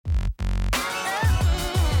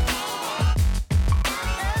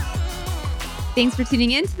Thanks for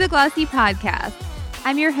tuning in to the Glossy Podcast.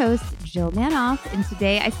 I'm your host, Jill Manoff, and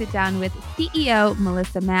today I sit down with CEO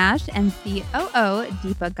Melissa Mash and COO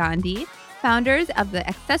Deepa Gandhi, founders of the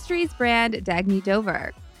accessories brand Dagne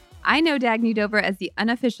Dover. I know Dagne Dover as the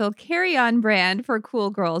unofficial carry-on brand for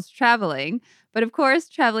cool girls traveling, but of course,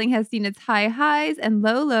 traveling has seen its high highs and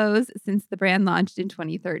low lows since the brand launched in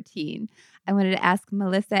 2013. I wanted to ask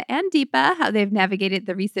Melissa and Deepa how they've navigated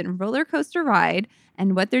the recent roller coaster ride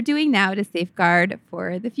and what they're doing now to safeguard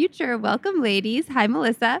for the future. Welcome, ladies. Hi,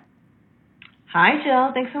 Melissa. Hi,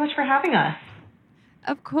 Jill. Thanks so much for having us.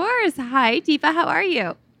 Of course. Hi, Deepa. How are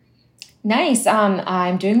you? Nice.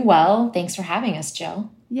 I'm doing well. Thanks for having us, Jill.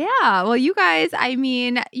 Yeah. Well, you guys,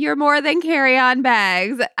 you're more than carry-on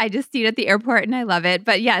bags. I just see it at the airport and I love it.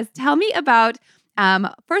 But yes, tell me about,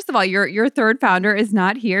 first of all, your third founder is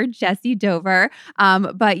not here, Jessy Dover.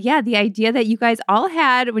 But yeah, the idea that you guys all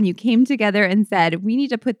had when you came together and said, we need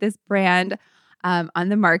to put this brand on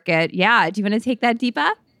the market. Yeah. Do you want to take that,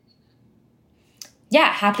 Deepa? Yeah,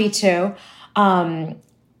 happy to.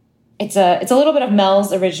 It's a little bit of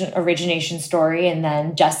Mel's origination story, and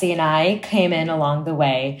then Jessy and I came in along the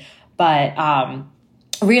way. But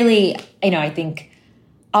really, I think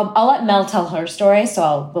I'll let Mel tell her story,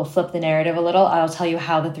 so we'll flip the narrative a little. I'll tell you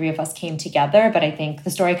how the three of us came together, but I think the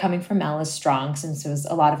story coming from Mel is strong since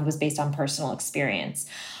a lot of it was based on personal experience.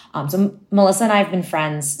 So Melissa and I have been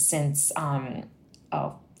friends since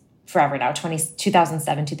forever now,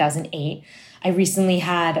 2007, 2008. I recently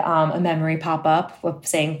had a memory pop up with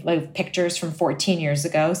saying pictures from 14 years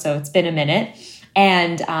ago. So it's been a minute.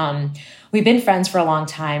 And we've been friends for a long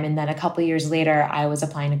time. And then a couple of years later, I was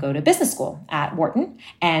applying to go to business school at Wharton.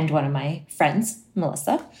 And one of my friends,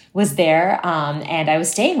 Melissa, was there. And I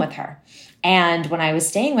was staying with her. And when I was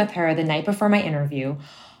staying with her the night before my interview,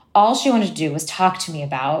 all she wanted to do was talk to me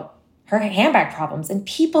about her handbag problems and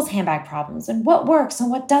people's handbag problems and what works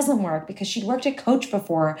and what doesn't work, because she'd worked at Coach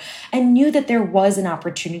before and knew that there was an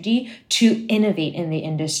opportunity to innovate in the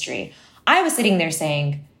industry. I was sitting there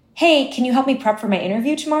saying, hey, can you help me prep for my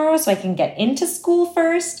interview tomorrow so I can get into school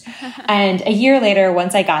first? And a year later,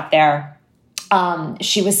 once I got there,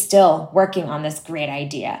 she was still working on this great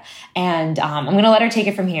idea. And I'm going to let her take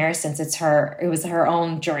it from here since it was her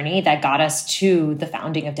own journey that got us to the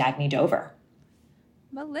founding of Dagne Dover.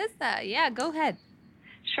 Melissa, yeah, go ahead.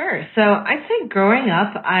 Sure. So I'd say growing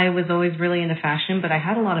up, I was always really into fashion, but I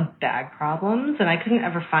had a lot of bag problems, and I couldn't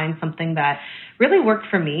ever find something that really worked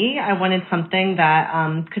for me. I wanted something that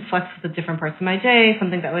could flex with the different parts of my day,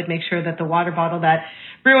 something that would make sure that the water bottle that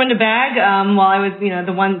ruined a bag while I was,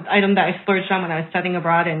 the one item that I splurged on when I was studying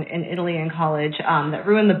abroad in Italy in college that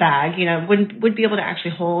ruined the bag, would be able to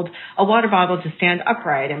actually hold a water bottle to stand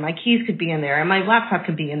upright, and my keys could be in there, and my laptop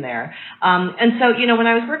could be in there. And so, when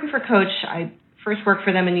I was working for Coach, I first worked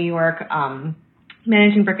for them in New York,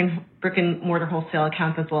 managing brick and mortar wholesale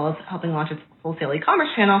accounts as well as helping launch its wholesale e-commerce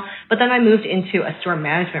channel. But then I moved into a store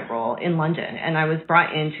management role in London, and I was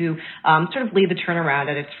brought in to sort of lead the turnaround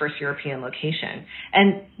at its first European location.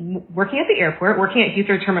 And working at the airport, working at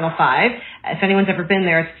Heathrow Terminal 5, if anyone's ever been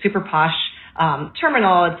there, it's a super posh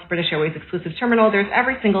terminal. It's British Airways exclusive terminal. There's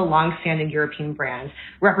every single long-standing European brand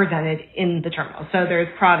represented in the terminal. So there's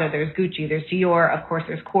Prada, there's Gucci, there's Dior, of course,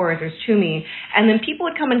 there's Kors, there's Tumi. And then people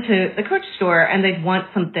would come into the Coach store and they'd want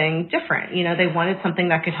something different. They wanted something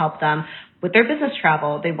that could help them with their business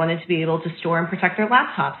travel. They wanted to be able to store and protect their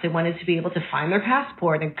laptops. They wanted to be able to find their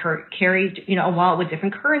passport and carry, a wallet with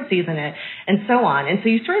different currencies in it and so on. And so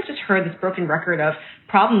you sort of just heard this broken record of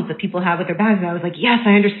problems that people have with their bags. And I was like, yes,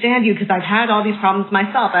 I understand you, because I've had all these problems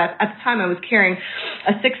myself. At the time, I was carrying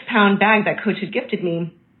a 6-pound bag that Coach had gifted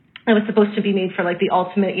me. It was supposed to be made for the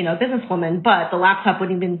ultimate, businesswoman, but the laptop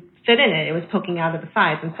wouldn't even fit in it. It was poking out of the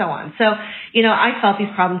sides and so on. So, I felt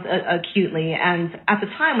these problems acutely. And at the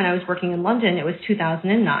time when I was working in London, it was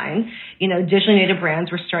 2009, digitally native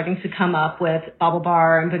brands were starting to come up with Bubble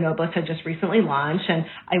Bar, and Bonobos had just recently launched. And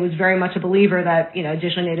I was very much a believer that,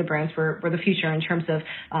 digitally native brands were the future in terms of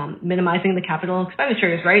minimizing the capital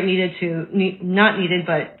expenditures, right? Not needed,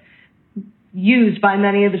 but used by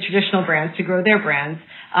many of the traditional brands to grow their brands.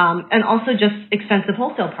 And also just expensive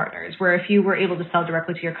wholesale partners, where if you were able to sell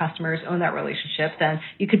directly to your customers, own that relationship, then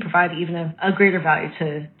you could provide even a greater value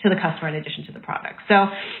to the customer in addition to the product. So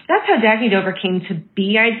that's how Dagne Dover came to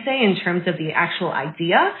be, I'd say, in terms of the actual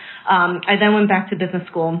idea. I then went back to business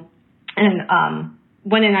school and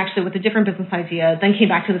went in actually with a different business idea, then came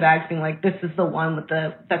back to the bags being like, this is the one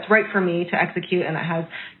that's right for me to execute and that has,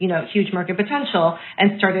 huge market potential,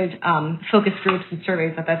 and started focus groups and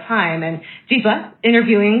surveys at that time. And Deepa,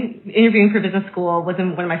 interviewing for business school was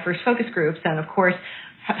in one of my first focus groups, and of course,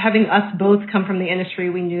 having us both come from the industry,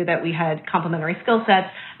 we knew that we had complementary skill sets.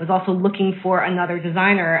 I was also looking for another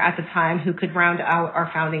designer at the time who could round out our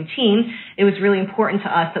founding team. It was really important to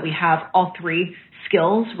us that we have all three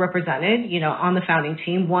skills represented, on the founding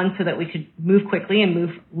team. One, so that we could move quickly and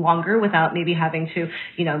move longer without maybe having to,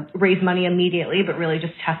 raise money immediately, but really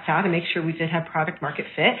just test out and make sure we did have product market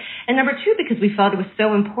fit. And number two, because we felt it was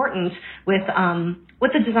so important with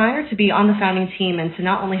the designer to be on the founding team and to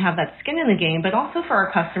not only have that skin in the game, but also for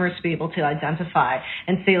our customers to be able to identify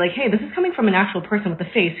and say like, hey, this is coming from an actual person with a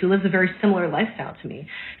face who lives a very similar lifestyle to me.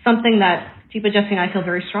 Something that Deepa, Jessy, and I feel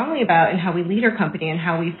very strongly about, and how we lead our company and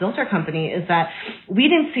how we've built our company, is that we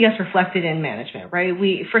didn't see us reflected in management, right?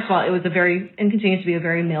 First of all, it was and continues to be a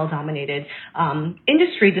very male-dominated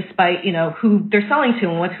industry, despite, who they're selling to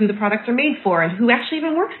and who the products are made for and who actually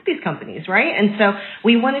even works at these companies, right? And so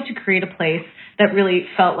we wanted to create a place that really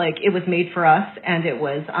felt like it was made for us, and it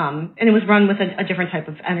was run with a different type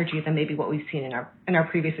of energy than maybe what we've seen in our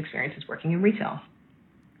previous experiences working in retail.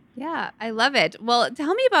 Yeah, I love it. Well,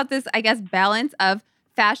 tell me about this, I guess, balance of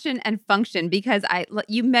fashion and function, because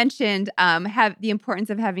you mentioned have the importance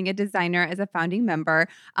of having a designer as a founding member.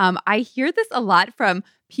 I hear this a lot from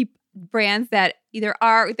brands that either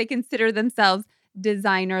they consider themselves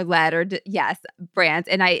designer-led or brands,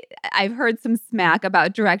 and I've heard some smack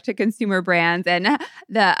about direct-to-consumer brands and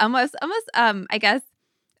the almost I guess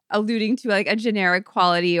alluding to like a generic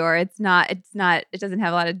quality, or it doesn't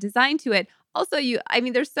have a lot of design to it. Also,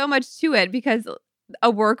 there's so much to it, because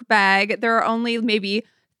a work bag, there are only maybe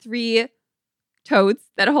 3 totes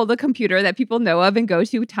that hold a computer that people know of and go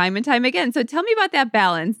to time and time again. So tell me about that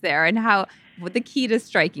balance there and what the key to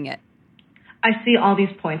striking it. I see all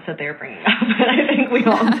these points that they're bringing up, and I think we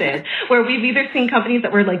all did, where we've either seen companies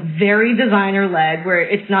that were like very designer-led, where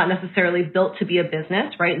it's not necessarily built to be a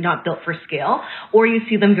business, right? Not built for scale, or you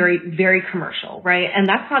see them very, very commercial, right? And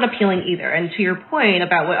that's not appealing either. And to your point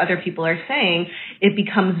about what other people are saying, it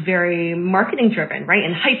becomes very marketing-driven, right?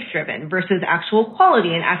 And hype-driven versus actual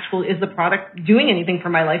quality and is the product doing anything for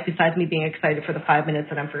my life besides me being excited for the 5 minutes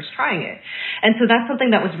that I'm first trying it? And so that's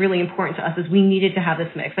something that was really important to us, is we needed to have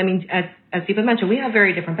this mix. As Deepa mentioned, we have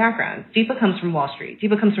very different backgrounds. Deepa comes from Wall Street.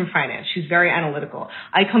 Deepa comes from finance. She's very analytical.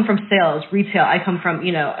 I come from sales, retail. I come from,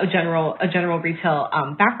 a general retail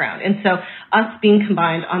background. And so us being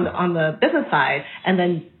combined on the business side, and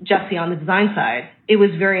then Jessy on the design side, it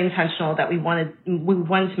was very intentional that we wanted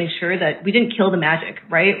to make sure that we didn't kill the magic,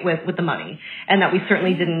 right, with the money, and that we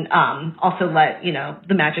certainly didn't also let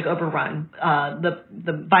the magic overrun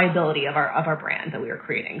the viability of our brand that we were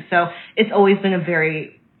creating. So it's always been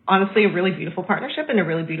honestly, a really beautiful partnership and a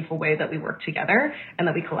really beautiful way that we work together and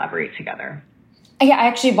that we collaborate together. Yeah, I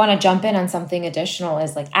actually want to jump in on something additional,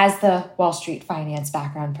 is like, as the Wall Street finance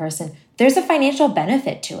background person, there's a financial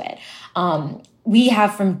benefit to it. We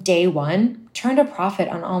have from day one turned a profit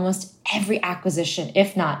on almost every acquisition,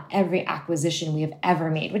 if not every acquisition we have ever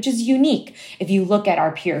made, which is unique if you look at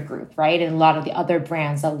our peer group, right? And a lot of the other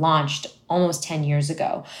brands that launched almost 10 years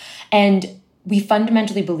ago. And we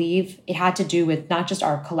fundamentally believe it had to do with not just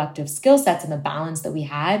our collective skill sets and the balance that we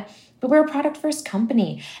had, but we're a product first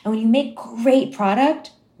company. And when you make great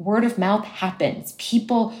product, word of mouth happens.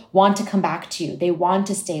 People want to come back to you. They want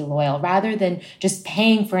to stay loyal rather than just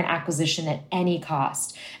paying for an acquisition at any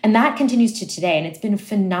cost. And that continues to today. And it's been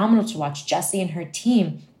phenomenal to watch Jessy and her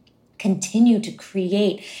team continue to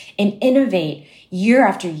create and innovate year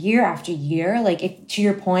after year after year. Like, to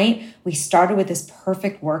your point, we started with this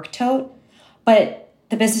perfect work tote, but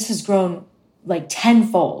the business has grown like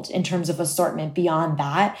tenfold in terms of assortment beyond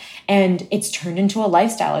that. And it's turned into a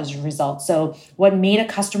lifestyle as a result. So what made a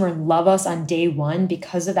customer love us on day one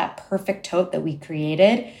because of that perfect tote that we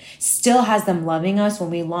created still has them loving us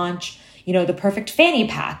when we launch, the perfect fanny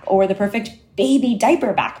pack or the perfect baby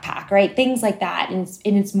diaper backpack, right? Things like that. And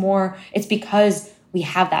it's because we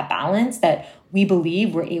have that balance that we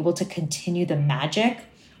believe we're able to continue the magic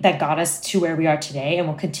that got us to where we are today and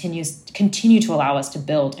will continue to allow us to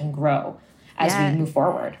build and grow as we move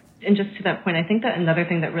forward. And just to that point, I think that another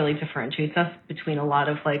thing that really differentiates us between a lot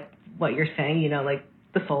of like what you're saying, like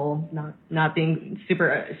the soul not being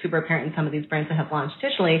super apparent in some of these brands that have launched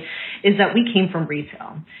digitally, is that we came from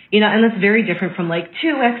retail, and that's very different from like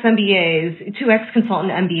 2X MBAs, 2X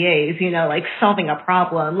consultant MBAs, like solving a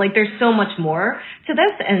problem. Like, there's so much more to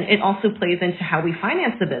this, and it also plays into how we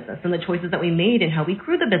finance the business and the choices that we made and how we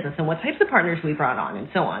grew the business and what types of partners we brought on and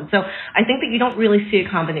so on. So I think that you don't really see a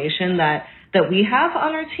combination that that we have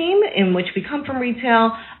on our team, in which we come from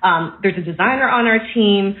retail. There's a designer on our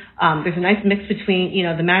team. There's a nice mix between,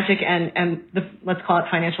 the magic and the, let's call it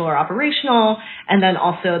financial or operational. And then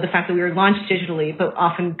also the fact that we were launched digitally, but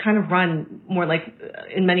often kind of run more like,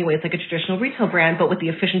 in many ways, like a traditional retail brand, but with the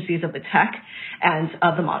efficiencies of the tech and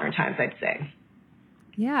of the modern times, I'd say.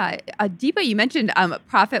 Yeah. Deepa, you mentioned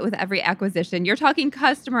profit with every acquisition. You're talking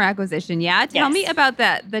customer acquisition, yeah? Tell me about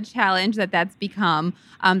the challenge that's become,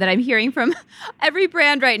 that I'm hearing from every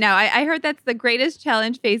brand right now. I heard that's the greatest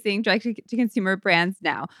challenge facing direct-to-consumer brands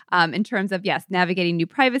now, in terms of, navigating new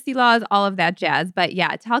privacy laws, all of that jazz. But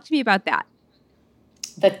talk to me about that.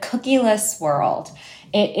 The cookieless world.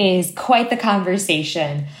 It is quite the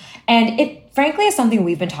conversation. And it frankly is something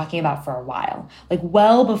we've been talking about for a while. Like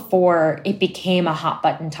well before it became a hot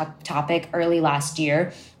button topic early last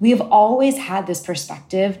year, we have always had this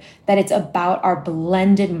perspective that it's about our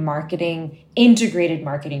blended marketing, integrated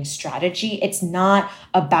marketing strategy. It's not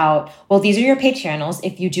about, well, these are your paid channels.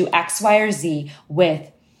 If you do X, Y, or Z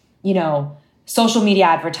with, social media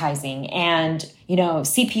advertising and,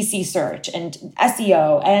 CPC search and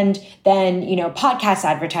SEO and then, podcast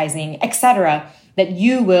advertising, et cetera, that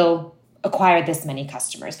you will acquire this many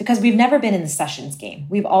customers, because we've never been in the sessions game.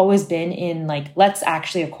 We've always been in let's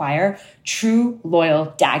actually acquire true,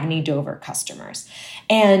 loyal Dagne Dover customers.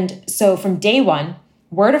 And so from day one,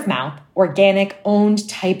 word of mouth, organic, owned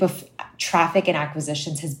type of traffic and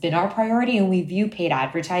acquisitions has been our priority. And we view paid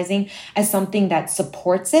advertising as something that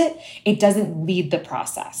supports it. It doesn't lead the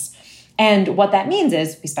process. And what that means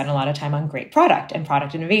is we spend a lot of time on great product and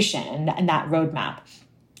product innovation and that roadmap.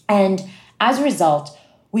 And as a result,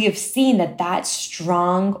 we have seen that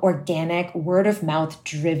strong, organic, word of mouth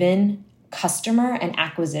driven customer and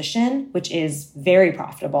acquisition, which is very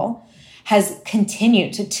profitable, has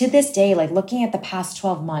continued to this day, looking at the past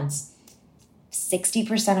 12 months,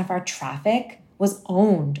 60% of our traffic was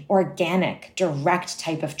owned, organic, direct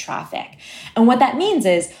type of traffic. And what that means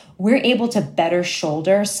is we're able to better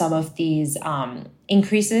shoulder some of these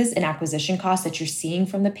increases in acquisition costs that you're seeing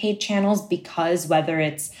from the paid channels, because whether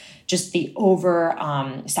it's just the over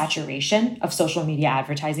saturation of social media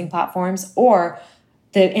advertising platforms or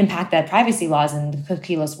the impact that privacy laws in the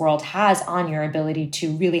cookieless world has on your ability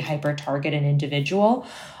to really hyper target an individual,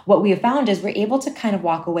 what we have found is we're able to kind of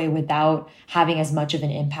walk away without having as much of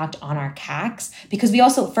an impact on our CACs, because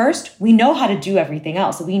we know how to do everything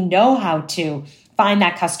else. We know how to find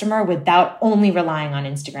that customer without only relying on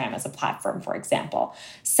Instagram as a platform, for example.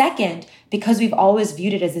 Second, because we've always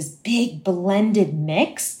viewed it as this big blended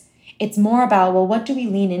mix, it's more about, well, what do we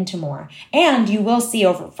lean into more? And you will see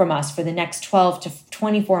from us for the next 12 to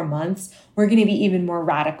 24 months, we're going to be even more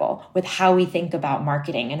radical with how we think about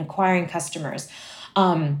marketing and acquiring customers.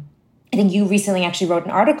 I think you recently actually wrote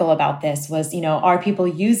an article about this, was, are people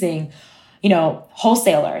using,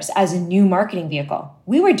 wholesalers as a new marketing vehicle?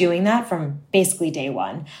 We were doing that from basically day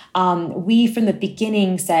one. We, from the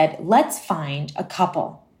beginning, said, let's find a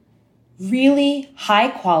couple really high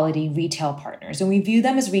quality retail partners. And we view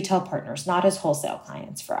them as retail partners, not as wholesale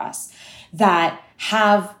clients for us, that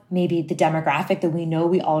have maybe the demographic that we know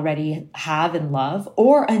we already have and love,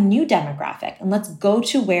 or a new demographic. And let's go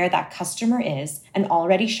to where that customer is and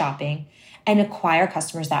already shopping and acquire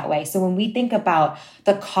customers that way. So when we think about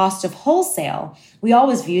the cost of wholesale, we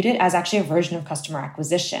always viewed it as actually a version of customer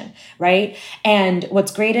acquisition, right? And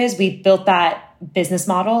what's great is we built that business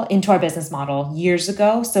model into our business model years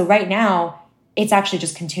ago. So right now, it's actually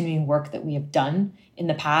just continuing work that we have done in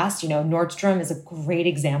the past. Nordstrom is a great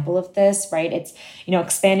example of this, right? It's,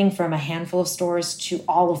 expanding from a handful of stores to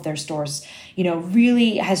all of their stores,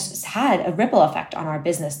 really has had a ripple effect on our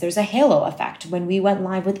business. There's a halo effect. When we went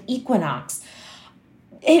live with Equinox,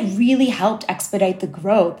 it really helped expedite the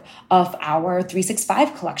growth of our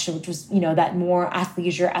 365 collection, which was, that more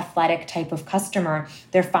athleisure, athletic type of customer.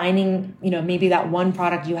 They're finding, maybe that one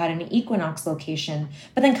product you had in an Equinox location,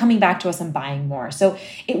 but then coming back to us and buying more. So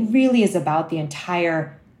it really is about the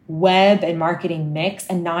entire web and marketing mix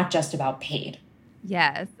and not just about paid.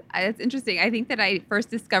 Yes, it's interesting. I think that I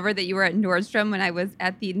first discovered that you were at Nordstrom when I was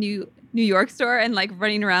at the New York store and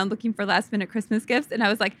running around looking for last minute Christmas gifts. And I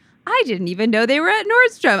was like, I didn't even know they were at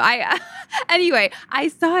Nordstrom. Anyway, I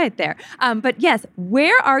saw it there. But yes,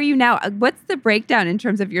 where are you now? What's the breakdown in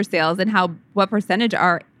terms of your sales and what percentage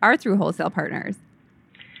are through wholesale partners?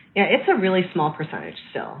 Yeah, it's a really small percentage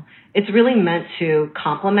still. It's really meant to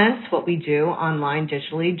complement what we do online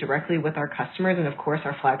digitally directly with our customers. And of course,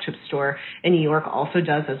 our flagship store in New York also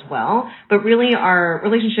does as well. But really our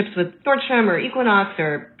relationships with Nordstrom or Equinox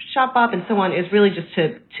or ShopUp and so on is really just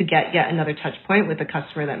to get yet another touch point with a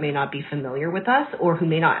customer that may not be familiar with us or who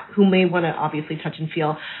may want to obviously touch and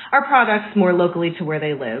feel our products more locally to where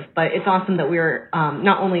they live. But it's awesome that we're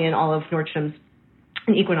not only in all of Nordstrom's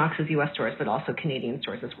and Equinox's U.S. stores, but also Canadian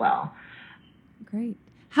stores as well. Great.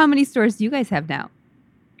 How many stores do you guys have now?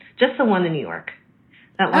 Just the one in New York.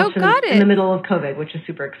 That launched in the middle of COVID, which is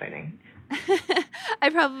super exciting.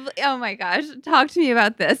 Oh my gosh, talk to me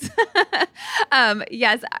about this.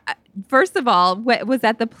 Yes. First of all, was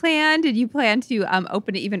that the plan? Did you plan to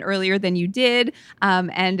open it even earlier than you did?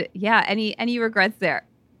 And yeah, any regrets there?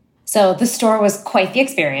 So the store was quite the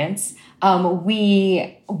experience.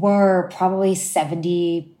 We were probably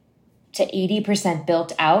 70 to 80%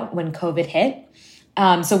 built out when COVID hit.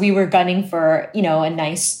 So we were gunning for, a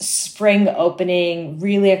nice spring opening,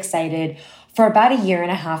 really excited. For about a year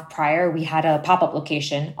and a half prior, we had a pop-up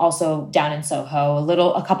location also down in Soho,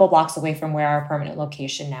 a couple blocks away from where our permanent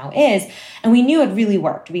location now is. And we knew it really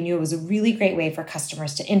worked. We knew it was a really great way for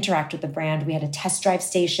customers to interact with the brand. We had a test drive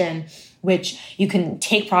station, which you can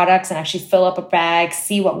take products and actually fill up a bag,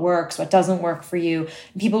 see what works, what doesn't work for you.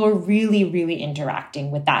 And people were really, really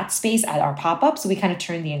interacting with that space at our pop-up. So we kind of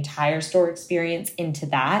turned the entire store experience into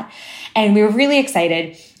that. And we were really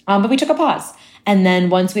excited, but we took a pause. And then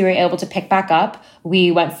once we were able to pick back up, we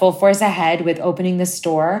went full force ahead with opening the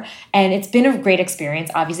store. And it's been a great experience.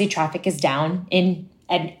 Obviously, traffic is down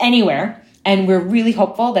anywhere. And we're really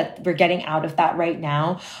hopeful that we're getting out of that right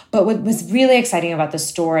now. But what was really exciting about the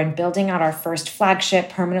store and building out our first flagship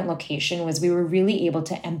permanent location was we were really able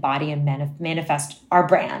to embody and manifest our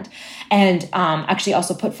brand and actually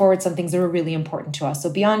also put forward some things that were really important to us. So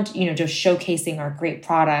beyond, just showcasing our great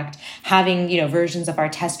product, having, versions of our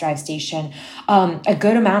test drive station, a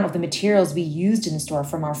good amount of the materials we used in the store,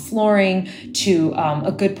 from our flooring to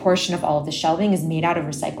a good portion of all of the shelving, is made out of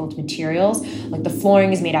recycled materials. Like the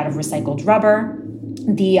flooring is made out of recycled rubber.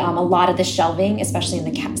 A lot of the shelving, especially in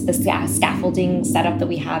the scaffolding setup that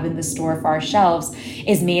we have in the store for our shelves,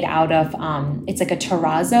 is made out of, it's like a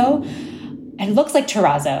terrazzo. It looks like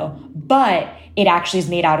terrazzo, but it actually is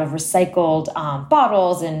made out of recycled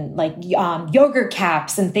bottles and yogurt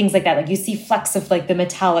caps and things like that. Like you see flecks of the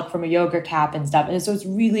metallic from a yogurt cap and stuff. And so it's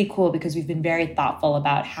really cool because we've been very thoughtful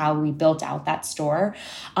about how we built out that store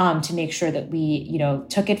to make sure that we,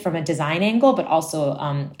 took it from a design angle, but also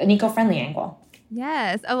an eco-friendly angle.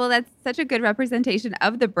 Yes. Oh, well, that's such a good representation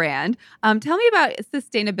of the brand. Tell me about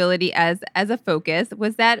sustainability as a focus.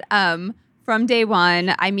 Was that from day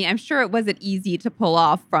one? I mean, I'm sure it wasn't easy to pull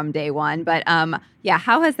off from day one, but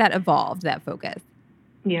how has that evolved, that focus?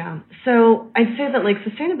 Yeah. So I'd say that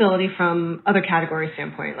sustainability from other category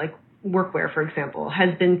standpoint, like workwear, for example, has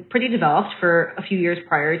been pretty developed for a few years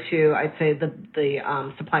prior to, I'd say, the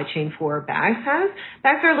supply chain for bags has.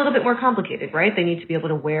 Bags are a little bit more complicated, right? They need to be able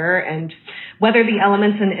to wear and weather the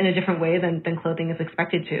elements in a different way than clothing is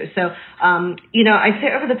expected to. So, I'd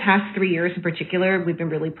say over the past 3 years in particular, we've been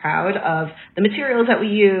really proud of the materials that we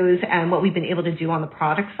use and what we've been able to do on the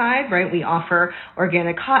product side, right? We offer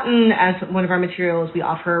organic cotton as one of our materials. We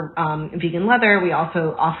offer vegan leather. We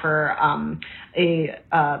also offer a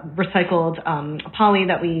recycled poly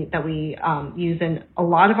that we use in a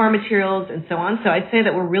lot of our materials and so on. So I'd say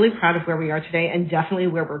that we're really proud of where we are today and definitely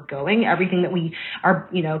where we're going. Everything that we are,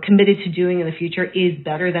 committed to doing in the future is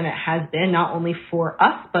better than it has been, not only for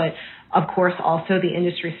us, but of course also the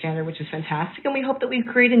industry standard, which is fantastic. And we hope that we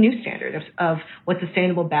create a new standard of what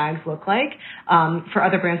sustainable bags look like for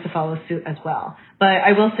other brands to follow suit as well. But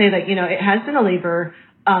I will say that, it has been a labor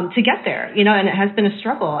to get there, and it has been a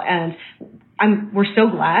struggle. And we're so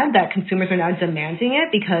glad that consumers are now demanding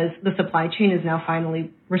it because the supply chain is now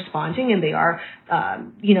finally responding and they are,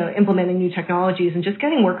 implementing new technologies and just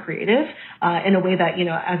getting more creative in a way that,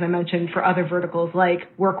 as I mentioned, for other verticals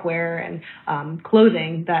like workwear and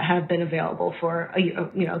clothing that have been available for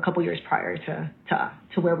a couple years prior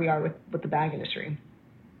to where we are with the bag industry.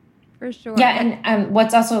 For sure. Yeah, and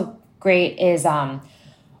what's also great is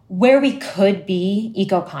where we could be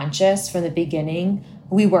eco-conscious from the beginning,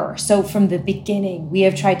 we were. So from the beginning, we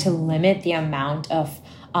have tried to limit the amount of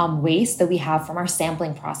waste that we have from our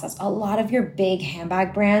sampling process. A lot of your big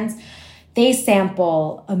handbag brands, they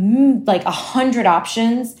sample 100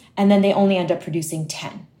 options and then they only end up producing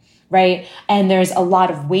 10. right? And there's a lot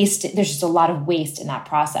of waste. There's just a lot of waste in that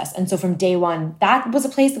process. And so from day one, that was a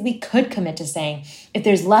place that we could commit to saying, if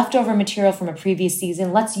there's leftover material from a previous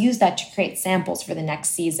season, let's use that to create samples for the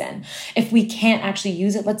next season. If we can't actually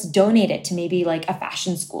use it, let's donate it to maybe like a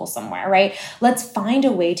fashion school somewhere, right? Let's find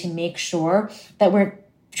a way to make sure that we're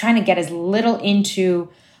trying to get as little into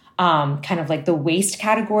kind of like the waste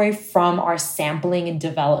category from our sampling and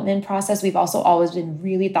development process. We've also always been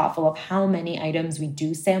really thoughtful of how many items we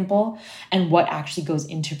do sample and what actually goes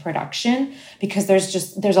into production, because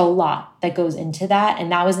there's a lot that goes into that.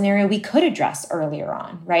 And that was an area we could address earlier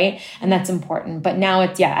on, right? And that's important. But now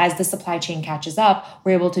it's, as the supply chain catches up,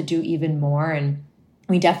 we're able to do even more. And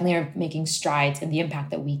we definitely are making strides in the impact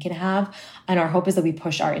that we can have. And our hope is that we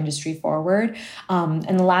push our industry forward.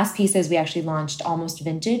 And the last piece is we actually launched Almost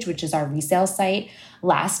Vintage, which is our resale site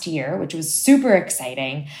last year, which was super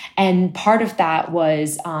exciting. And part of that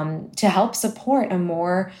was to help support a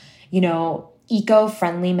more,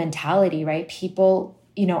 eco-friendly mentality, right? People,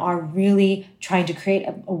 are really trying to create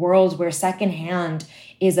a world where secondhand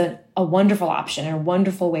is a wonderful option and a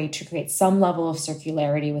wonderful way to create some level of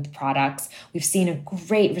circularity with products. We've seen a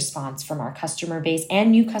great response from our customer base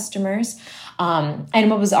and new customers.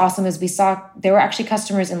 And what was awesome is we saw there were actually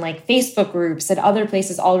customers in like Facebook groups and other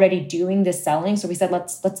places already doing this selling. So we said,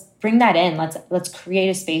 let's bring that in. Let's create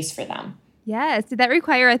a space for them. Yes. Did that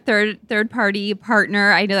require a third party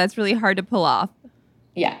partner? I know that's really hard to pull off.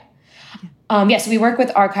 Yeah. So we work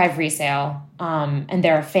with Archive Resale, and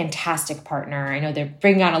they're a fantastic partner. I know they're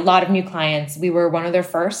bringing on a lot of new clients. We were one of their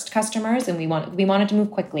first customers, and we wanted to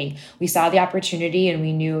move quickly. We saw the opportunity, and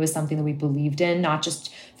we knew it was something that we believed in, not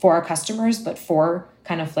just for our customers, but for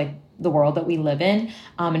kind of like the world that we live in.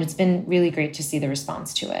 And it's been really great to see the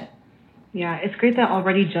response to it. Yeah, it's great that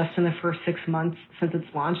already just in the first 6 months since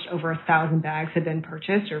it's launched, over 1,000 bags have been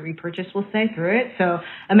purchased or repurchased, we'll say, through it. So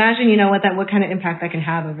imagine, what kind of impact that can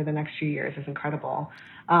have over the next few years is incredible.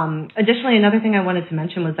 Additionally, another thing I wanted to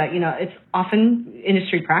mention was that, it's often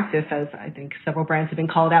industry practice, as I think several brands have been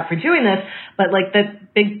called out for doing this, but like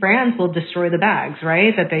that big brands will destroy the bags,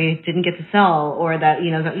 right? That they didn't get to sell, or that,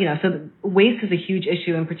 so waste is a huge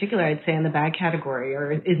issue in particular, I'd say, in the bag category,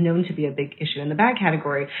 or is known to be a big issue in the bag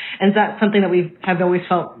category. And that's something that we have always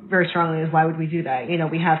felt very strongly is, why would we do that?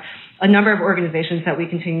 We have a number of organizations that we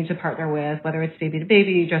continue to partner with, whether it's Baby to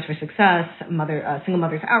Baby, Dress for Success, Single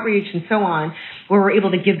Mothers Outreach, and so on, where we're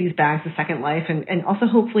able to give these bags a second life and also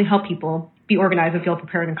hopefully help people be organized and feel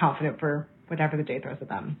prepared and confident for whatever the day throws at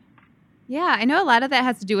them. Yeah, I know a lot of that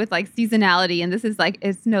has to do with like seasonality, and this is like,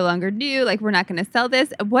 it's no longer new. Like, we're not going to sell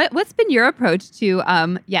this. What's been your approach to,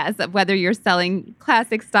 whether you're selling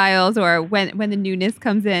classic styles or when the newness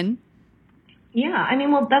comes in? Yeah,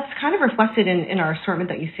 that's kind of reflected in our assortment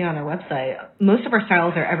that you see on our website. Most of our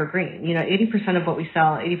styles are evergreen. 80% of what we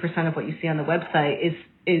sell, 80% of what you see on the website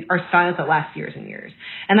are styles that last years and years.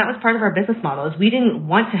 And that was part of our business model, is we didn't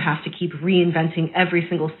want to have to keep reinventing every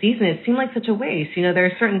single season. It seemed like such a waste. There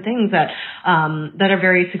are certain things that are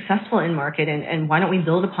very successful in market, and why don't we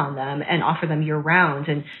build upon them and offer them year round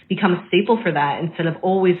and become a staple for that, instead of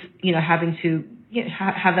always, having to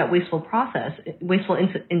have that wasteful process, wasteful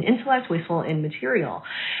in intellect, wasteful in material.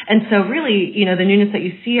 And so really, the newness that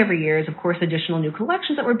you see every year is, of course, additional new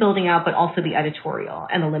collections that we're building out, but also the editorial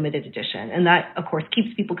and the limited edition. And that, of course,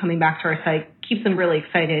 keeps people coming back to our site, keeps them really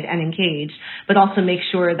excited and engaged, but also makes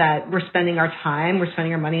sure that we're spending our time, we're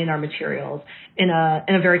spending our money and our materials in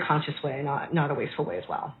a very conscious way, not a wasteful way as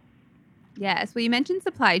well. Yes. Well, you mentioned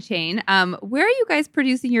supply chain. Where are you guys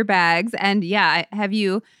producing your bags? And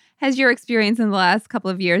has your experience in the last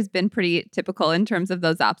couple of years been pretty typical in terms of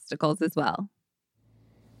those obstacles as well?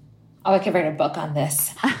 Oh, I could write a book on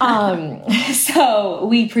this. So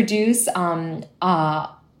we produce all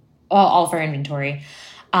of our inventory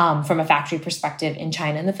from a factory perspective in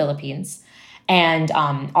China and the Philippines. And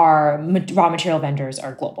our raw material vendors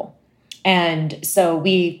are global. And so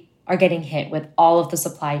we are getting hit with all of the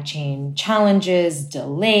supply chain challenges,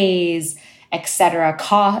 delays, et cetera,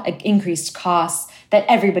 increased costs that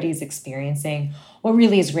everybody's experiencing. What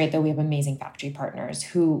really is great, though, we have amazing factory partners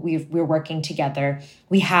who we're working together.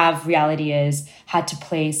 We have, reality is, had to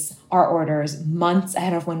place our orders months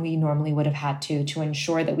ahead of when we normally would have had to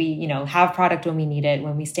ensure that we, have product when we need it,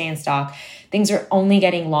 when we stay in stock. Things are only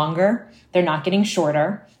getting longer. They're not getting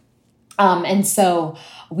shorter. And so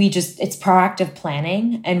it's proactive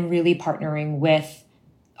planning and really partnering with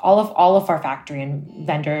all of our factory and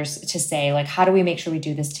vendors to say, like, how do we make sure we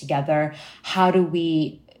do this together? How do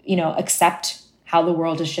we, accept how the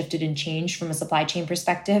world has shifted and changed from a supply chain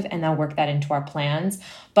perspective, and then work that into our plans?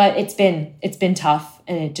 But it's been tough,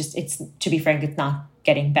 and it's, to be frank, it's not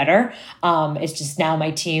getting better. It's just now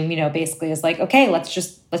my team, basically is like, okay, let's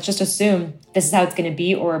just assume this is how it's going to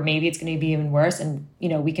be, or maybe it's going to be even worse. And,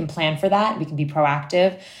 we can plan for that. We can be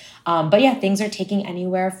proactive. But yeah, things are taking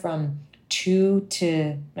anywhere from 3,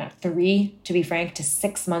 to be frank, to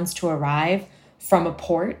 6 months to arrive from a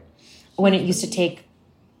port, when it used to take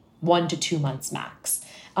 1 to 2 months max.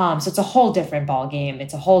 So it's a whole different ball game.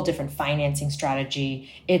 It's a whole different financing strategy.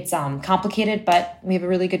 It's complicated, but we have a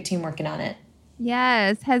really good team working on it.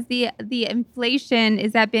 Yes. Has the inflation,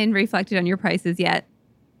 has that been reflected on your prices yet?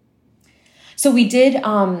 So we did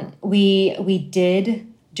we did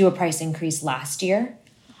do a price increase last year.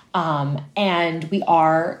 And we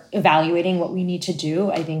are evaluating what we need to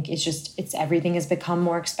do. I think it's everything has become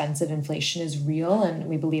more expensive. Inflation is real, and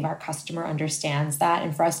we believe our customer understands that.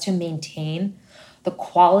 And for us to maintain the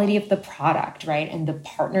quality of the product, right, and the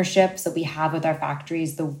partnerships that we have with our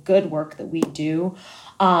factories, the good work that we do,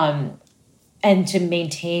 and to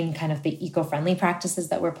maintain kind of the eco-friendly practices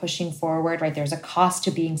that we're pushing forward, right? There's a cost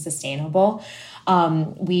to being sustainable.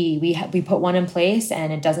 We put one in place,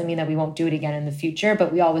 and it doesn't mean that we won't do it again in the future,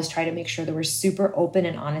 but we always try to make sure that we're super open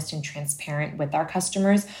and honest and transparent with our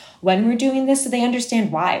customers when we're doing this, so they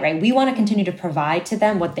understand why, right? We want to continue to provide to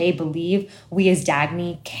them what they believe we as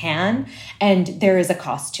Dagne can, and there is a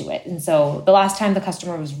cost to it. And so the last time the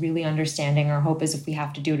customer was really understanding. Our hope is if we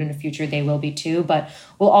have to do it in the future, they will be too, but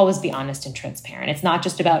we'll always be honest and transparent. It's not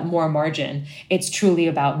just about more margin. It's truly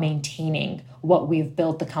about maintaining what we've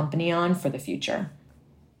built the company on for the future.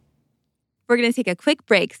 We're going to take a quick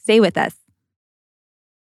break. Stay with us.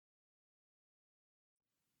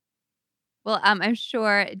 Well, I'm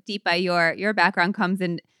sure, Deepa, your background comes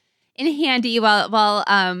in handy while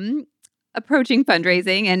approaching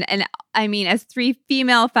fundraising. And I mean, as 3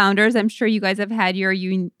 female founders, I'm sure you guys have had your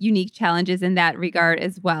unique challenges in that regard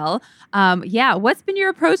as well. What's been your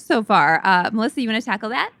approach so far? Melissa, you want to tackle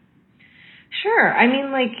that? Sure. I mean,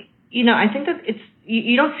 I think that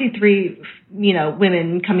you don't see 3,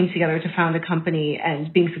 women coming together to found a company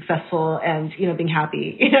and being successful and, being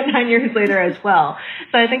happy, 9 years later as well.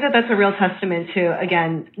 So I think that that's a real testament to,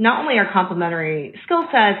 again, not only our complementary skill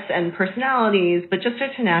sets and personalities, but just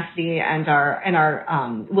our tenacity and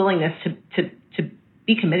our willingness to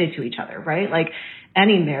be committed to each other, right? Like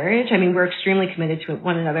any marriage, I mean, we're extremely committed to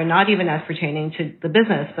one another, not even as pertaining to the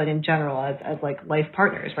business, but in general as like life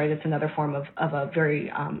partners, right? It's another form of a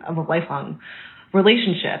very, of a lifelong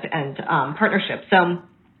relationship and partnership. So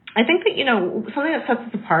I think that, something that sets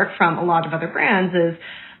us apart from a lot of other brands is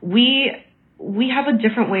we have a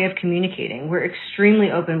different way of communicating. We're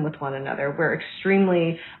extremely open with one another. We're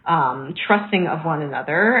extremely trusting of one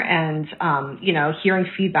another and, hearing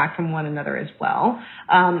feedback from one another as well.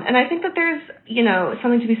 And I think that there's,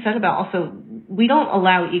 something to be said about also, we don't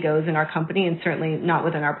allow egos in our company, and certainly not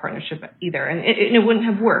within our partnership either. And it wouldn't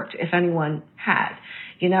have worked if anyone had.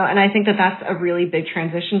 And I think that that's a really big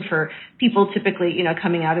transition for people typically,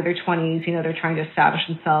 coming out of their 20s, they're trying to establish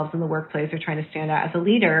themselves in the workplace, they're trying to stand out as a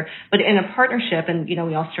leader, but in a partnership, and,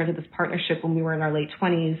 we all started this partnership when we were in our late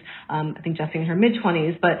 20s, I think Jessy in her mid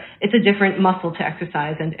 20s, but it's a different muscle to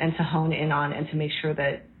exercise and to hone in on and to make sure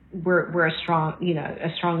that we're as strong,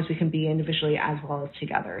 as strong as we can be individually as well as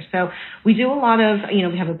together. So we do a lot of,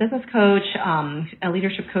 we have a business coach, a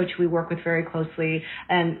leadership coach who we work with very closely,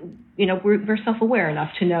 and, we're self-aware enough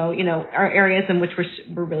to know, our areas in which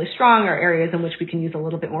we're really strong, our areas in which we can use a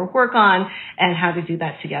little bit more work on, and how to do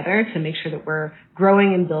that together to make sure that we're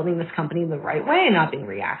growing and building this company the right way and not being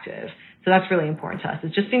reactive. So that's really important to us.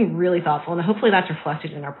 It's just being really thoughtful, and hopefully that's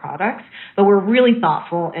reflected in our products. But we're really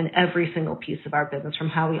thoughtful in every single piece of our business, from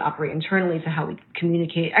how we operate internally to how we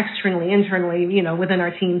communicate externally, internally, within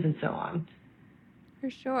our teams and so on. For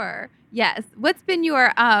sure. Yes. What's been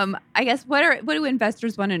your, I guess, what do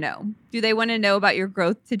investors want to know? Do they want to know about your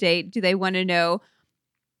growth to date? Do they want to know,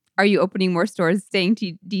 are you opening more stores, staying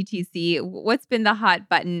DTC? What's been the hot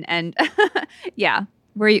button? And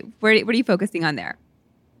what are you focusing on there?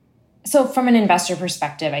 So from an investor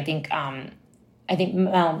perspective, I think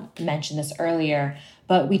Mel mentioned this earlier,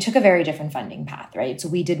 but we took a very different funding path, right? So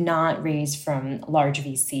we did not raise from large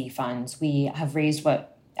VC funds. We have raised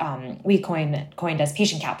what we coined as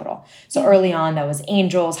patient capital. So early on, that was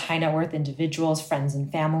angels, high net worth individuals, friends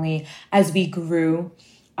and family. As we grew,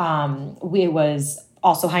 it was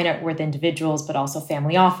also high net worth individuals, but also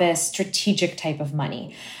family office, strategic type of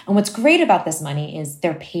money. And what's great about this money is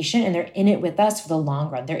they're patient and they're in it with us for the long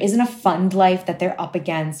run. There isn't a fund life that they're up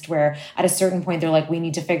against where at a certain point they're like, we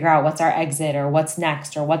need to figure out what's our exit or what's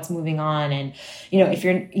next or what's moving on. And, if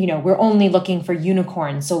you're, we're only looking for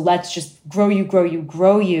unicorns. So let's just grow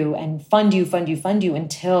you and fund you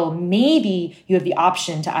until maybe you have the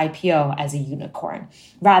option to IPO as a unicorn.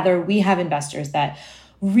 Rather, we have investors that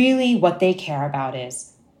really what they care about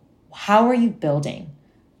is how are you building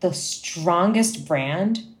the strongest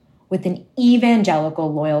brand with an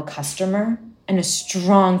evangelical, loyal customer and a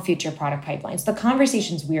strong future product pipeline. So the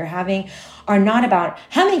conversations we're having are not about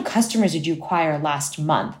how many customers did you acquire last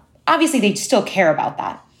month. Obviously, they still care about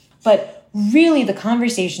that. But really, the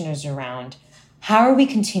conversation is around how are we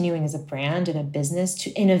continuing as a brand and a business to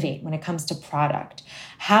innovate when it comes to product?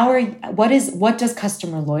 What does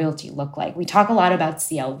customer loyalty look like? We talk a lot about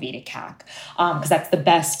CLV to CAC because that's the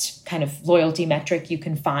best kind of loyalty metric you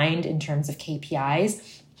can find in terms of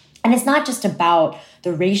KPIs. And it's not just about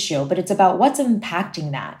the ratio, but it's about what's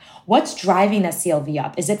impacting that. What's driving that CLV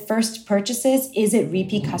up? Is it first purchases? Is it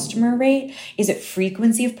repeat customer rate? Is it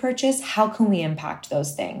frequency of purchase? How can we impact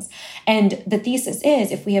those things? And the thesis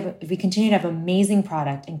is if we continue to have amazing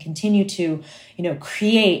product and continue to,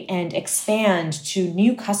 create and expand to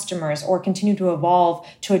new customers or continue to evolve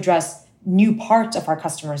to address new parts of our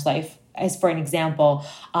customer's life. As for an example,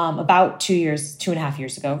 about 2.5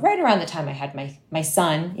 years ago, right around the time I had my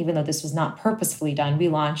son, even though this was not purposefully done, we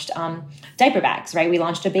launched diaper bags, right? We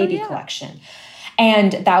launched a baby collection.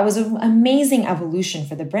 And that was an amazing evolution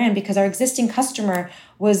for the brand because our existing customer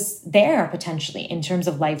was there potentially in terms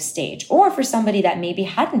of life stage. Or for somebody that maybe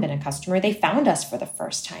hadn't been a customer, they found us for the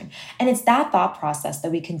first time. And it's that thought process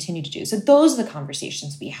that we continue to do. So those are the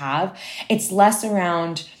conversations we have. It's less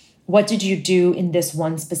around what did you do in this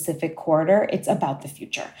one specific quarter? It's about the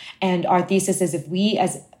future. And our thesis is if we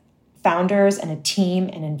as founders and a team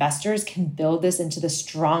and investors can build this into the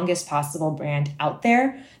strongest possible brand out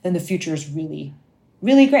there, then the future is really,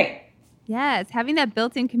 really great. Yes, having that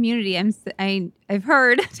built-in community, I've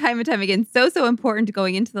heard time and time again, so important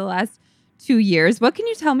going into the last 2 years. What can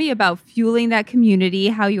you tell me about fueling that community,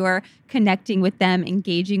 how you're connecting with them,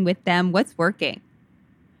 engaging with them? What's working?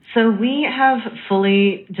 So we have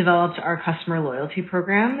fully developed our customer loyalty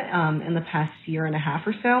program in the past year and a half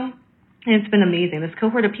or so. And it's been amazing. This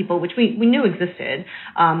cohort of people, which we knew existed,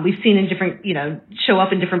 we've seen in different, show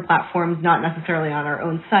up in different platforms, not necessarily on our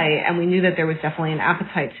own site. And we knew that there was definitely an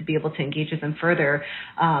appetite to be able to engage with them further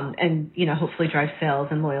and, hopefully drive sales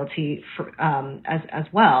and loyalty as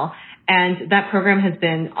well. And that program has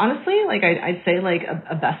been, honestly, I'd say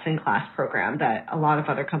a best-in-class program that a lot of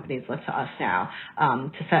other companies look to us now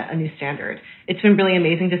to set a new standard. It's been really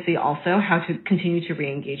amazing to see also how to continue to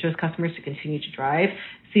re-engage those customers to continue to drive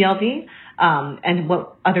CLV and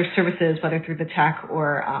what other services, whether through the tech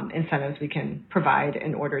or incentives we can provide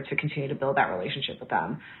in order to continue to build that relationship with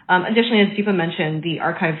them. Additionally, as Deepa mentioned, the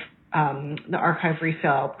archive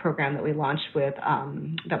resale program that we launched with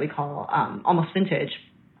that we call Almost Vintage.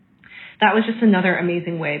 That was just another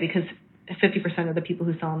amazing way because 50% of the people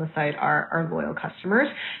who sell on the site are loyal customers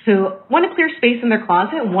who want to clear space in their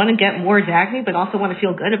closet, want to get more Dagne, but also want to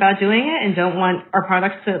feel good about doing it and don't want our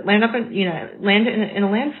products to land in a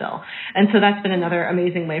landfill. And so that's been another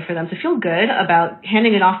amazing way for them to feel good about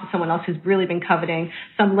handing it off to someone else who's really been coveting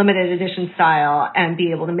some limited edition style and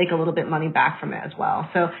be able to make a little bit money back from it as well.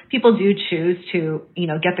 So people do choose to,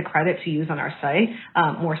 get the credit to use on our site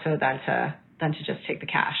more so than to just take the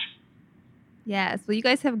cash. Yes. Well, you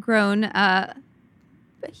guys have grown in a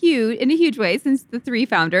huge way since the 3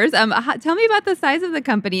 founders. Tell me about the size of the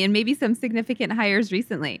company and maybe some significant hires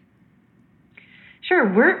recently.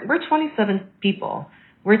 Sure. We're 27 people.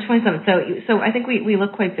 We're 27. So I think we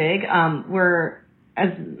look quite big. We're as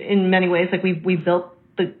in many ways we built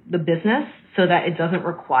the business so that it doesn't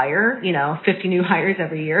require 50 new hires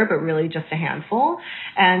every year, but really just a handful.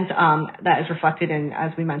 And that is reflected in,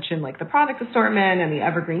 as we mentioned, the product assortment and the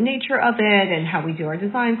evergreen nature of it, and how we do our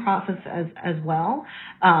design process as well.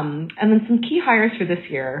 And then some key hires for this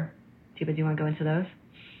year. Deepa, do you want to go into those?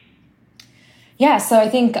 Yeah. So I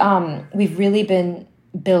think we've really been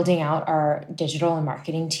building out our digital and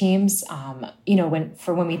marketing teams.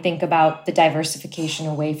 When we think about the diversification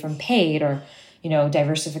away from paid or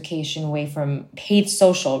diversification away from paid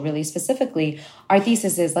social, really specifically, our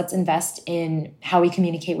thesis is let's invest in how we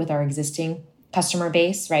communicate with our existing customer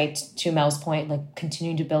base, right? To Mel's point,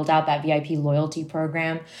 continue to build out that VIP loyalty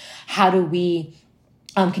program. How do we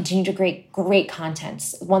continue to create great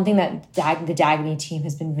content. One thing that the Dagne team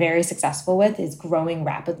has been very successful with is growing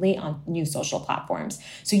rapidly on new social platforms.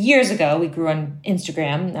 So years ago, we grew on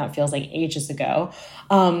Instagram. Now it feels like ages ago.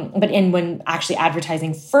 When actually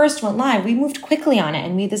advertising first went live, we moved quickly on it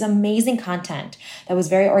and we had this amazing content that was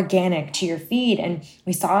very organic to your feed. And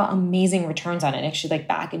we saw amazing returns on it. Actually, like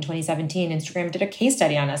back in 2017, Instagram did a case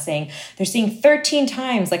study on us saying they're seeing 13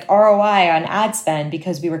 times like ROI on ad spend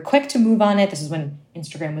because we were quick to move on it. This is when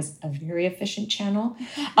Instagram was a very efficient channel.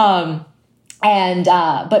 But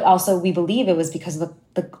also we believe it was because of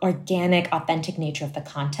the organic, authentic nature of the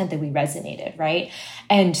content that we resonated, right?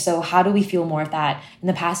 And so how do we feel more of that? In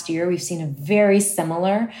the past year, we've seen a very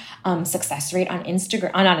similar success rate on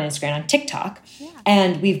on TikTok. Yeah.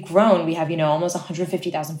 And we've grown. We have, almost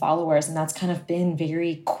 150,000 followers. And that's kind of been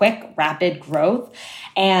very quick, rapid growth.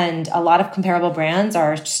 And a lot of comparable brands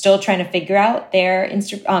are still trying to figure out their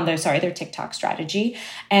TikTok strategy.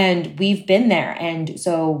 And we've been there. And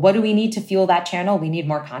so what do we need to fuel that channel? We need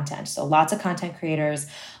more content. So lots of content creators,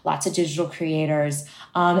 lots of digital creators.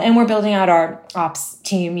 And we're building out our ops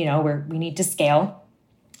team, where we need to scale.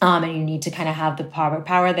 And you need to kind of have the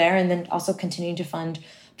power there. And then also continuing to fund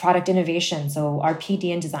product innovation. So our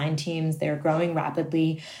PD and design teams, they're growing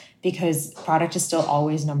rapidly because product is still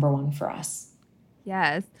always number one for us.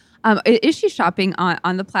 Yes. Is she shopping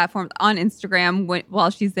on the platform on Instagram while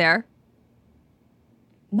she's there?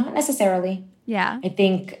 Not necessarily. Yeah. I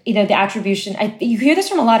think, the attribution, you hear this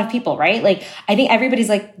from a lot of people, right? Like, I think everybody's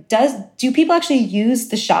like, do people actually use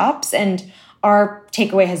the shops? And our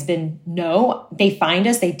takeaway has been no. They find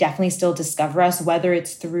us. They definitely still discover us, whether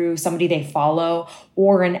it's through somebody they follow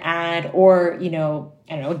or an ad or,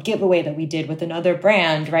 a giveaway that we did with another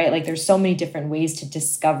brand, right? Like there's so many different ways to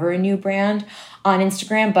discover a new brand on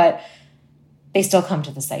Instagram, but they still come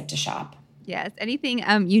to the site to shop. Yes. Anything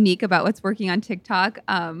unique about what's working on TikTok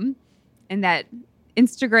and that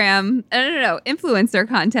Instagram, influencer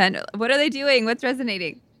content? What are they doing? What's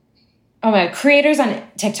resonating? Oh my God. Creators on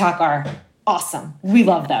TikTok are awesome. We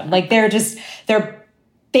love them. Like they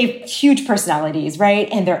have huge personalities, right?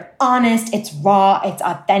 And they're honest. It's raw. It's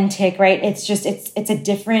authentic, right? It's a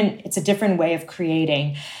different way of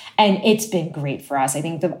creating. And it's been great for us. I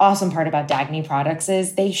think the awesome part about Dagne products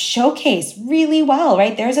is they showcase really well,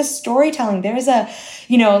 right? There's a storytelling. There's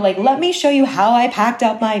let me show you how I packed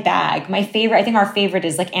up my bag. I think our favorite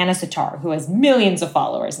is like Anna Sitar, who has millions of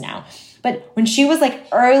followers now. But when she was like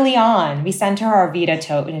early on, we sent her our Vita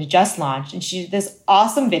tote and it just launched. And she did this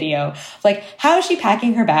awesome video of like, how is she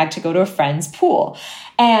packing her bag to go to a friend's pool?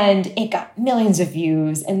 And it got millions of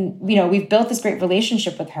views. And, we've built this great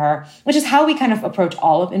relationship with her, which is how we kind of approach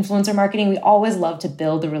all of influencer marketing. We always love to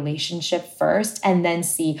build the relationship first and then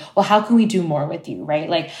see, well, how can we do more with you,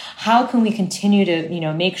 right? Like, how can we continue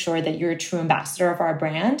to, make sure that you're a true ambassador of our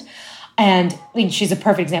brand? And she's a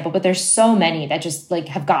perfect example, but there's so many that just like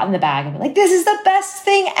have gotten the bag and been like, this is the best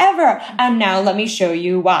thing ever. And now let me show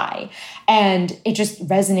you why. And it just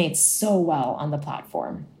resonates so well on the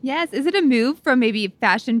platform. Yes. Is it a move from maybe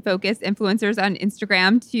fashion-focused influencers on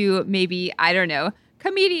Instagram to maybe,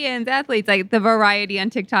 comedians, athletes, like the variety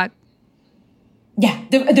on TikTok? Yeah,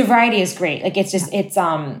 the variety is great. Like it's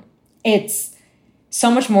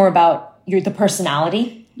so much more about the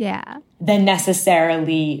personality. Yeah. Than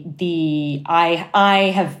necessarily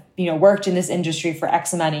I have, worked in this industry for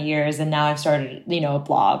X amount of years and now I've started, a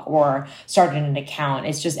blog or started an account.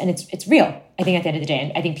 It's just, and it's real. I think at the end of the day,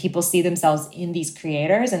 and I think people see themselves in these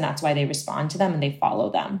creators and that's why they respond to them and they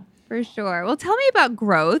follow them. For sure. Well, tell me about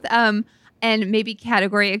growth and maybe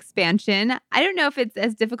category expansion. I don't know if it's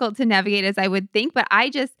as difficult to navigate as I would think, but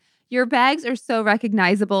your bags are so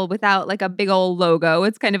recognizable without like a big old logo.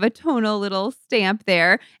 It's kind of a tonal little stamp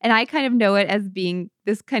there. And I kind of know it as being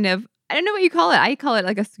this kind of, I don't know what you call it. I call it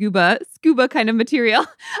like a scuba kind of material.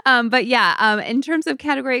 In terms of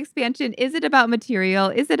category expansion, is it about material?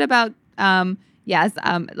 Is it about,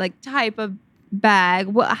 like type of bag?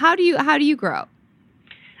 How do you grow?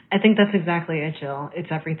 I think that's exactly it, Jill. It's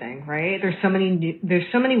everything, right? There's so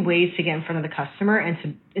many ways to get in front of the customer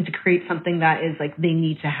and to create something that is like they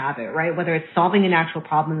need to have it, right? Whether it's solving an actual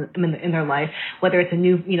problem in their life, whether it's a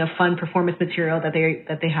new, fun performance material that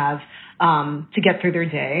they have to get through their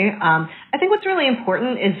day. I think what's really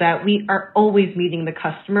important is that we are always meeting the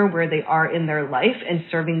customer where they are in their life and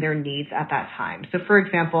serving their needs at that time. So, for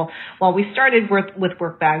example, while we started with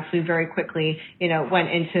work bags, we very quickly, went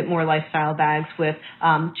into more lifestyle bags with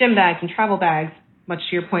gym bags and travel bags. much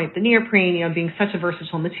to your point, the neoprene, being such a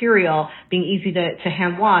versatile material, being easy to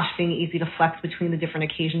hand wash, being easy to flex between the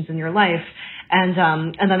different occasions in your life. And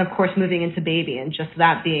then of course moving into baby and just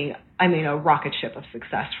that being, a rocket ship of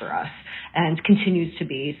success for us and continues to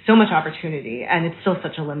be so much opportunity, and it's still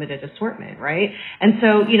such a limited assortment, right? And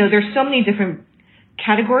so, there's so many different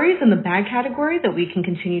categories in the bag category that we can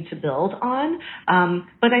continue to build on.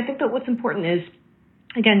 But I think that what's important is,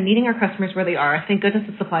 again, meeting our customers where they are. Thank goodness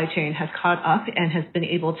the supply chain has caught up and has been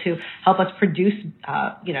able to help us produce,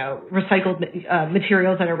 recycled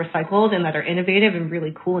materials that are recycled and that are innovative and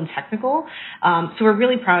really cool and technical. So we're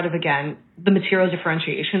really proud of, again, the material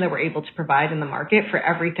differentiation that we're able to provide in the market for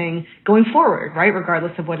everything going forward, right?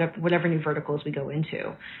 Regardless of whatever new verticals we go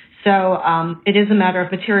into. So it is a matter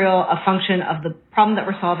of material, a function of the problem that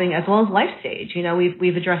we're solving, as well as life stage.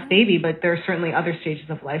 We've addressed baby, but there are certainly other stages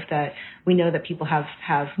of life that we know that people have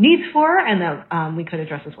needs for and that we could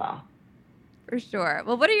address as well. For sure.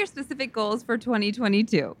 Well, what are your specific goals for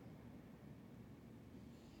 2022?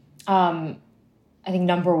 I think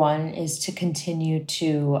number one is to continue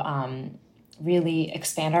to really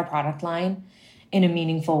expand our product line in a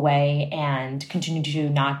meaningful way and continue to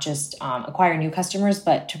not just acquire new customers,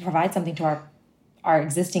 but to provide something to our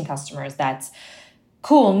existing customers that's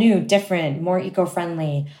cool, new, different, more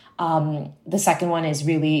eco-friendly. The second one is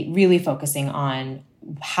really, really focusing on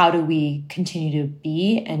how do we continue to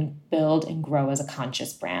be and build and grow as a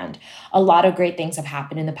conscious brand. A lot of great things have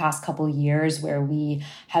happened in the past couple of years where we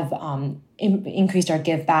have increased our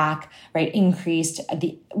give back, right? Increased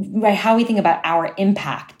how we think about our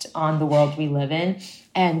impact on the world we live in.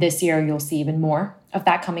 And this year you'll see even more of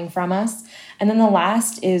that coming from us. And then the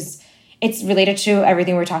last is, it's related to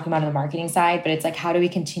everything we're talking about on the marketing side, but it's like, how do we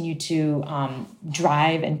continue to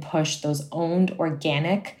drive and push those owned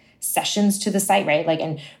organic sessions to the site, right?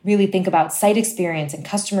 And really think about site experience and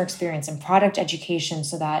customer experience and product education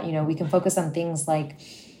so that, we can focus on things like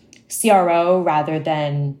CRO rather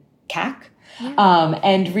than CAC. Yeah.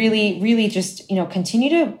 And really, really just, continue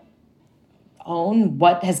to own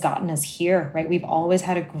what has gotten us here, right? We've always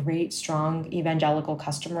had a great, strong evangelical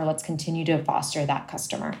customer. Let's continue to foster that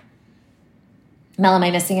customer. Mel, am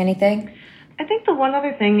I missing anything? I think the one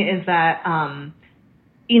other thing is that,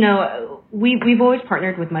 we've always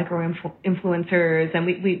partnered with micro influencers, and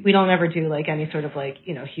we don't ever do any sort of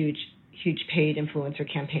huge paid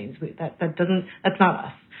influencer campaigns. That's not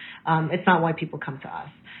us. It's not why people come to us.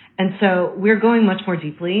 And so we're going much more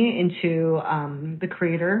deeply into the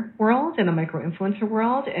creator world and the micro-influencer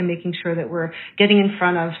world and making sure that we're getting in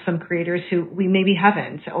front of some creators who we maybe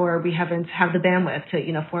haven't, or we haven't have the bandwidth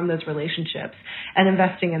to, form those relationships and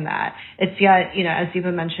investing in that. It's yet, as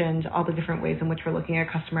Deepa mentioned, all the different ways in which we're looking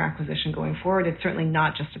at customer acquisition going forward. It's certainly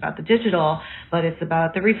not just about the digital, but it's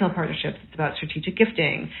about the retail partnerships. It's about strategic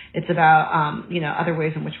gifting. It's about, other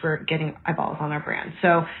ways in which we're getting eyeballs on our brand.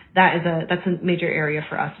 So that's a major area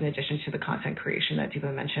for us in addition to the content creation that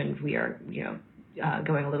Deepa mentioned, we are,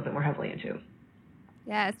 going a little bit more heavily into.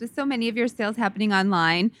 Yes, with so many of your sales happening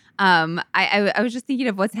online, I was just thinking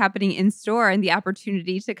of what's happening in store and the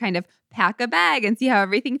opportunity to kind of pack a bag and see how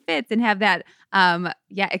everything fits and have that,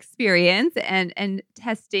 experience and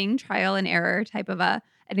testing, trial and error type of an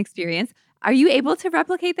experience. Are you able to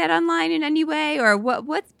replicate that online in any way, or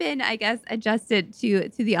what's been, I guess, adjusted to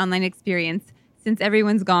the online experience since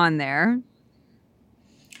everyone's gone there?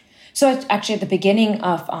 So actually at the beginning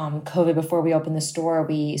of COVID, before we opened the store,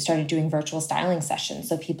 we started doing virtual styling sessions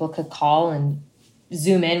so people could call and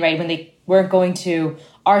Zoom in, right, when they weren't going to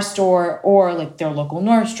our store or their local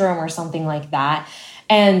Nordstrom or something like that.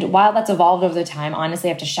 And while that's evolved over the time, honestly,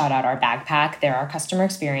 I have to shout out our backpack. They're our customer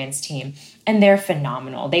experience team, and they're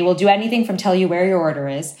phenomenal. They will do anything from tell you where your order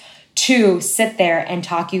is to sit there and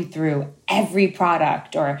talk you through every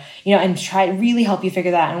product or, and try to really help you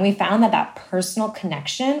figure that out. And we found that personal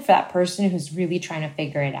connection for that person who's really trying to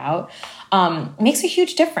figure it out makes a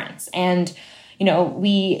huge difference. And,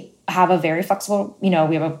 we have a very flexible, we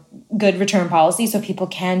have a good return policy so people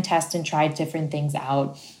can test and try different things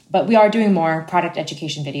out. But we are doing more product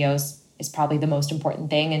education videos is probably the most important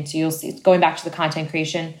thing. And so you'll see, going back to the content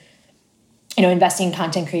creation, investing in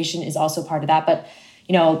content creation is also part of that. But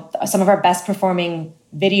some of our best performing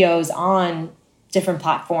videos on different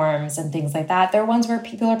platforms and things like that, they're ones where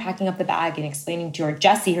people are packing up the bag and explaining to, or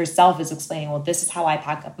Jessy herself is explaining, well, this is how I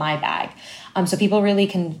pack up my bag. So people really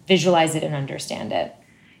can visualize it and understand it.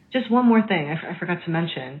 Just one more thing I forgot to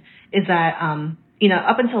mention is that,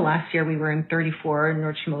 up until last year, we were in 34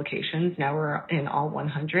 Nordstrom locations. Now we're in all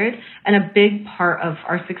 100. And a big part of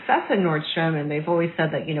our success at Nordstrom, and they've always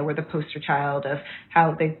said that, we're the poster child of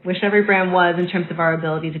how they wish every brand was in terms of our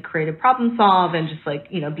ability to create a problem solve and just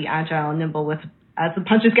be agile and nimble with as the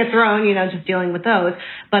punches get thrown, just dealing with those.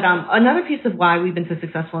 But another piece of why we've been so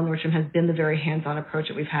successful in Nordstrom has been the very hands-on approach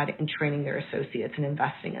that we've had in training their associates and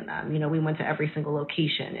investing in them. We went to every single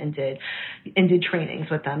location and did trainings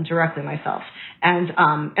with them directly myself, and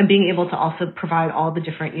being able to also provide all the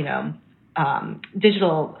different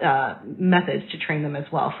digital methods to train them as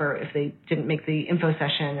well for if they didn't make the info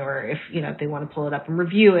session, or if they want to pull it up and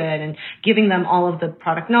review it, and giving them all of the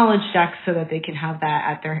product knowledge decks so that they can have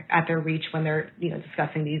that at their reach when they're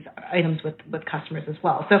discussing these items with customers as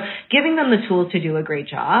well. So giving them the tools to do a great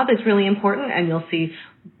job is really important, and you'll see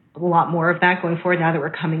a lot more of that going forward. Now that we're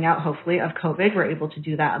coming out, hopefully, of COVID, we're able to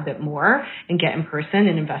do that a bit more and get in person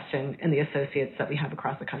and invest in the associates that we have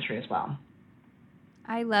across the country as well.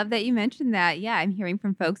 I love that you mentioned that. Yeah, I'm hearing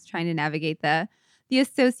from folks trying to navigate the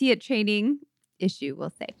associate training issue, we'll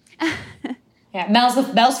say. Yeah,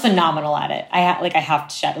 Mel's phenomenal at it. I have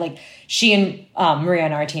to shout. She and Maria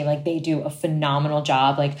on our team, they do a phenomenal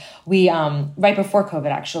job. We right before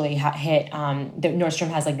COVID actually hit, the Nordstrom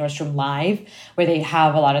has Nordstrom Live, where they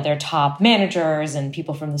have a lot of their top managers and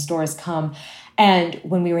people from the stores come. And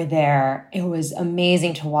when we were there, it was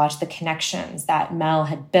amazing to watch the connections that Mel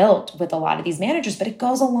had built with a lot of these managers, but it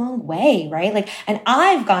goes a long way, right? And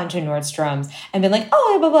I've gone to Nordstrom's and been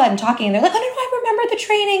oh, blah, blah, I'm talking, and they're oh, no, I remember the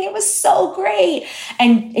training. It was so great.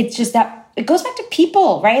 And it's just that it goes back to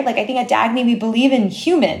people, right? I think at Dagne, we believe in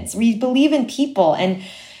humans. We believe in people. And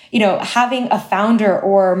having a founder,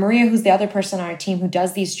 or Maria, who's the other person on our team who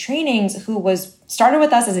does these trainings, who started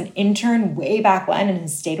with us as an intern way back when and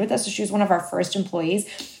has stayed with us. So she was one of our first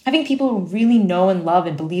employees. Having people who really know and love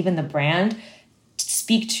and believe in the brand to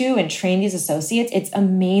speak to and train these associates, it's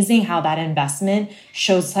amazing how that investment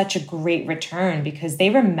shows such a great return, because they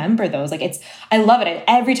remember those. I love it.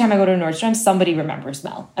 Every time I go to Nordstrom, somebody remembers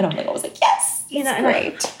Mel. And I'm always yes. And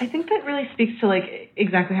great. I think that really speaks to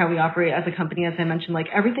exactly how we operate as a company. As I mentioned,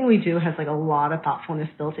 everything we do has a lot of thoughtfulness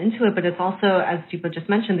built into it, but it's also, as Deepa just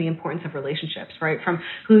mentioned, the importance of relationships, right? From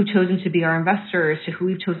who we've chosen to be our investors to who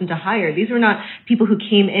we've chosen to hire. These are not people who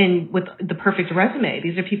came in with the perfect resume.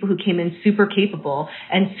 These are people who came in super capable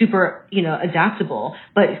and super, adaptable,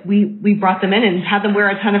 but we brought them in and had them wear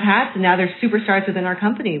a ton of hats, and now they're superstars within our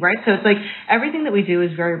company, right? So it's everything that we do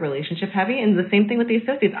is very relationship heavy, and the same thing with the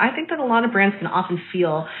associates. I think that a lot of brands can often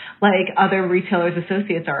feel like other retailers'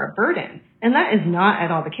 associates are a burden. And that is not at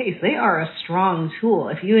all the case. They are a strong tool.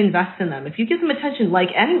 If you invest in them, if you give them attention like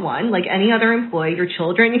anyone, like any other employee, your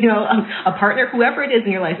children, a partner, whoever it is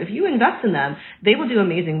in your life, if you invest in them, they will do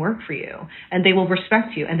amazing work for you, and they will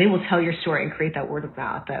respect you, and they will tell your story and create that word of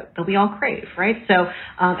mouth that we all crave, right? So,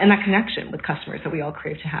 and that connection with customers that we all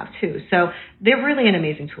crave to have too. So they're really an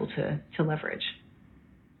amazing tool to leverage.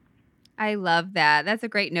 I love that. That's a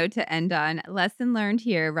great note to end on. Lesson learned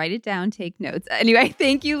here. Write it down, take notes. Anyway,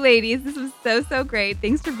 thank you, ladies. This was so great.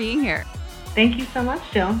 Thanks for being here. Thank you so much,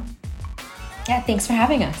 Jill. Yeah, thanks for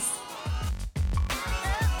having us.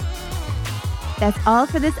 That's all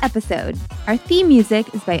for this episode. Our theme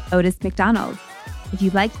music is by Otis McDonald. If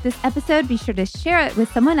you liked this episode, be sure to share it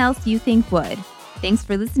with someone else you think would. Thanks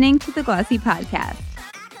for listening to the Glossy Podcast.